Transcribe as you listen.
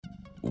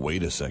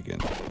Wait a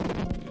second.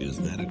 Is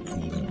that a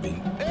cooler beat?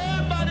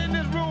 Everybody in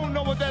this room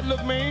know what that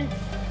look mean.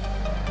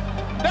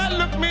 That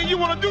look mean you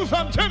want to do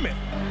something to me.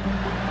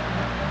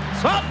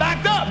 So I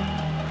backed up.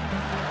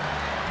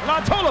 And I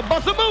told her,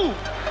 bust a move.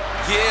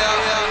 Yeah.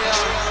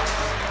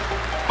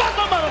 Bust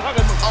a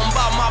motherfucking move. I'm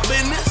about my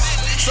business,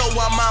 so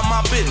I mind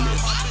my business.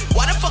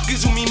 Why the fuck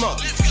is you me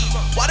muggin'?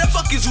 Why the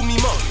fuck is you me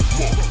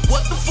muggin'?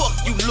 What the fuck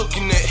you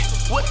looking at?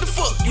 What the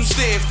fuck you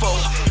stand for?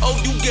 Oh,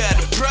 you got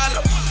a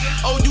problem?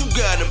 Oh, you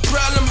got a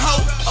problem, ho?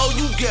 Oh,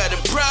 you got a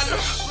problem?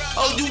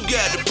 Oh, you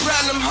got a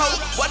problem, ho?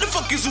 Why the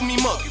fuck is you me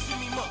muggin'?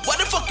 Why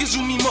the fuck is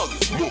you me muggin'?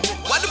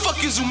 Why the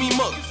fuck is you me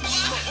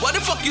muggin'? Why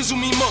the fuck is you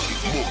me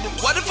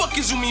muggin'? Why the fuck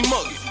is you me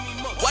muggin'?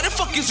 Why the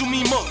fuck is you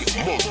me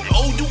muggin'?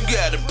 Oh, you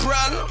got a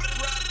problem?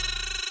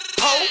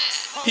 Ho?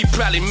 He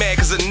probably mad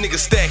cause a nigga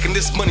stacking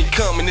this money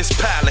coming, this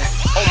piling.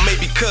 Or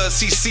maybe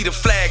cause he see the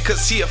flag,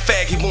 cause he a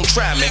fag, he won't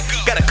try me.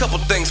 Got a couple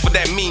things for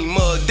that mean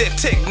mug, that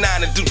Tech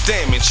 9 to do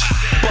damage.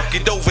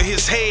 Bucket over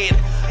his head,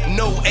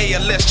 no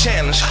ALS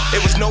challenge.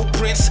 There was no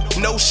prints,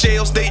 no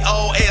shells, they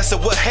all asked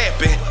what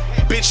happened.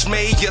 Bitch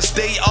made, yes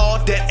they are,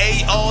 that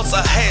AR's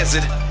a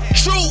hazard.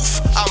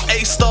 TRüF,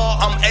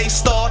 I'm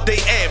A-star, they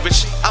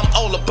average. I'm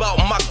all about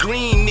my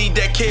green, need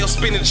that kale,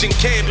 spinach, and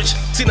cabbage.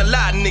 Seen a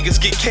lot of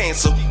niggas get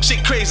canceled.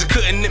 Shit crazy,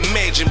 couldn't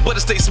imagine, but it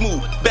stay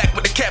smooth. Back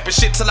with the cap and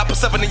shit, till I put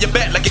 7 in your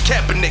back like a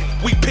Kaepernick.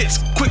 We pits,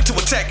 quick to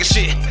attack and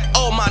shit.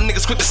 All my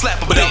niggas quick to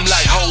slap a bitch. But I'm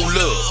like, hold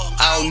up,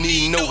 I don't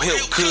need no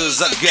help,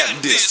 cause I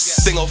got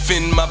this. Thing off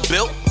in my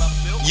belt,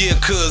 yeah,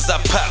 cause I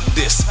pop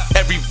this.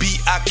 Every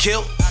beat I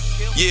kill,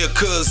 yeah,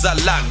 cause I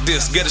lock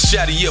this. Got a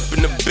shotty up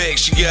in the back,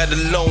 she got a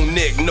long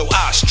neck, no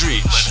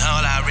ostrich. But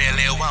all I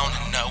really wanna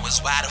know is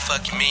why the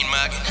fuck you mean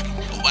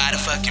muggin'? Why the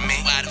fuck you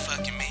mean? Why the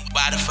fuck you mean?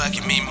 Why the fuck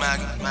you mean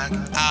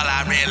muggin'? All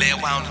I really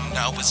wanna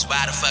know is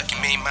why the fuck you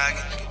mean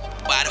muggin'?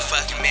 Why the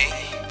fuck you mean?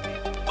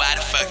 Why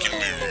the fuck you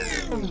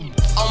mean?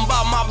 I'm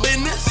about my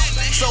business,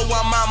 so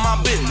I mind my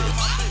business.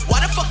 Why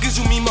the fuck is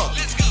you me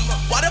muggin'?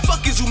 Why the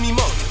fuck is you me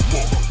muggin'?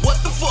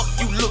 What the fuck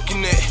you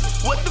looking at?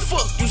 What the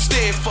fuck you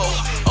stand for?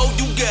 Oh,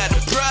 you got a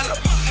problem?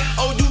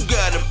 Oh, you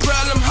got a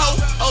problem, ho?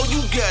 Oh,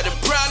 you got a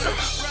problem?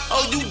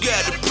 Oh, you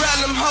got a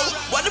problem, ho?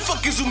 Why the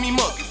fuck is you me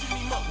muggin'?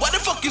 Why the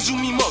fuck is you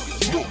me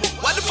muggin'?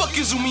 Why the fuck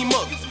is you me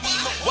muggin'?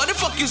 Why the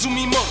fuck is you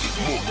me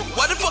muggin'?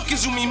 Why the fuck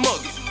is you me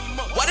muggin'?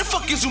 Why the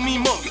fuck is you me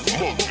muggin'?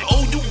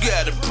 Oh, you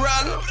got a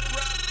problem,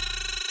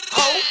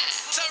 ho?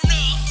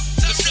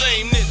 The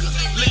same nigga,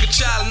 lick a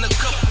child and a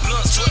couple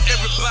blunts for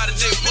everybody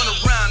they run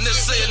around. They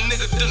say a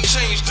nigga done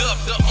changed up.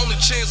 The only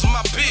change was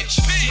my bitch.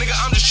 Nigga,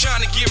 I'm just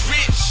trying to get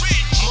rich.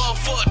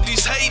 Motherfuck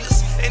these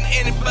haters and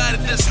anybody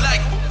that's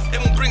like them. They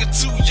won't bring it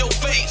to your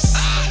face.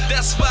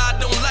 That's why I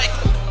don't like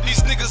them.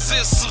 These niggas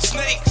is some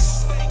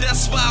snakes.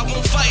 That's why I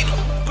won't fight them.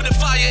 Put a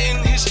fire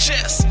in his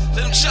chest.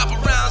 Let him chop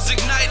around,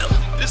 ignite him.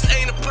 This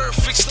ain't a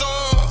perfect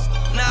storm.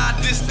 Nah,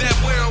 this that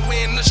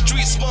whirlwind. The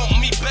streets want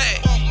me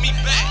back.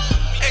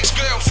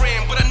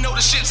 Ex-girlfriend, but I know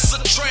the shit's a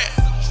trap.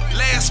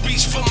 Last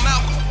speech from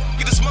Malcolm,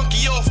 get this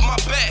monkey off my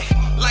back,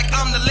 like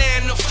I'm the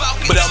land of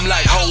falcons. But I'm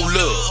like, hold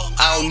up,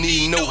 I don't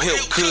need no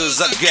help,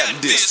 cause I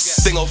got this.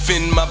 Thing off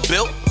in my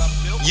belt,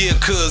 yeah,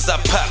 cause I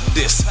pop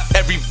this.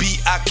 Every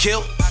beat I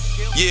kill,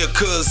 yeah,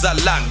 cause I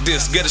lock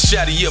this. Got a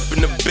shotty up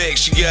in the back,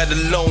 she got a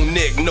long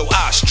neck, no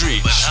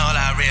ostrich. But all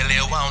I really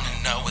wanna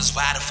know is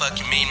why the fuck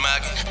you mean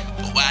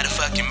muggin'? Why the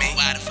fuck you mean?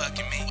 Why the fuck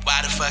you mean?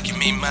 Why the fuck you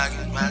mean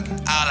muggin'?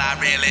 All I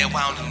really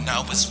wanna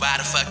know is why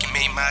the fuck you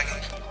mean muggin'?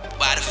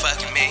 Why the fuck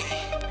you mean?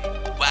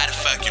 Why the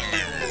fuck you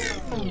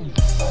mean?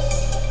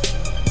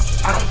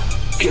 I don't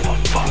give a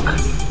fuck.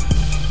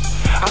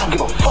 I don't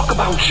give a fuck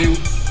about you.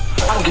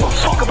 I don't give a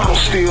fuck about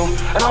Steel.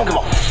 And I don't give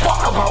a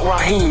fuck about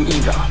Raheem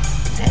either. I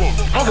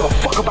don't give a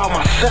fuck about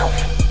myself.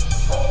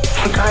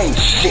 Look, I ain't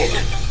shit.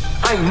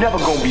 I ain't never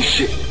gonna be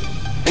shit.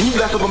 And you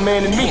less of a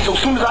man than me, so as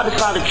soon as I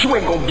decide that you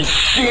ain't gonna be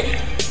shit,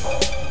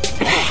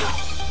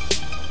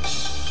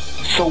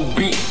 so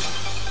be it.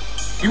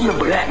 You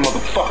remember that,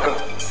 motherfucker.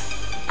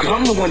 Cause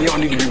I'm the one y'all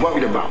need to be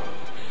worried about.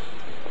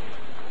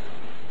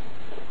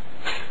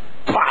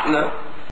 Partner.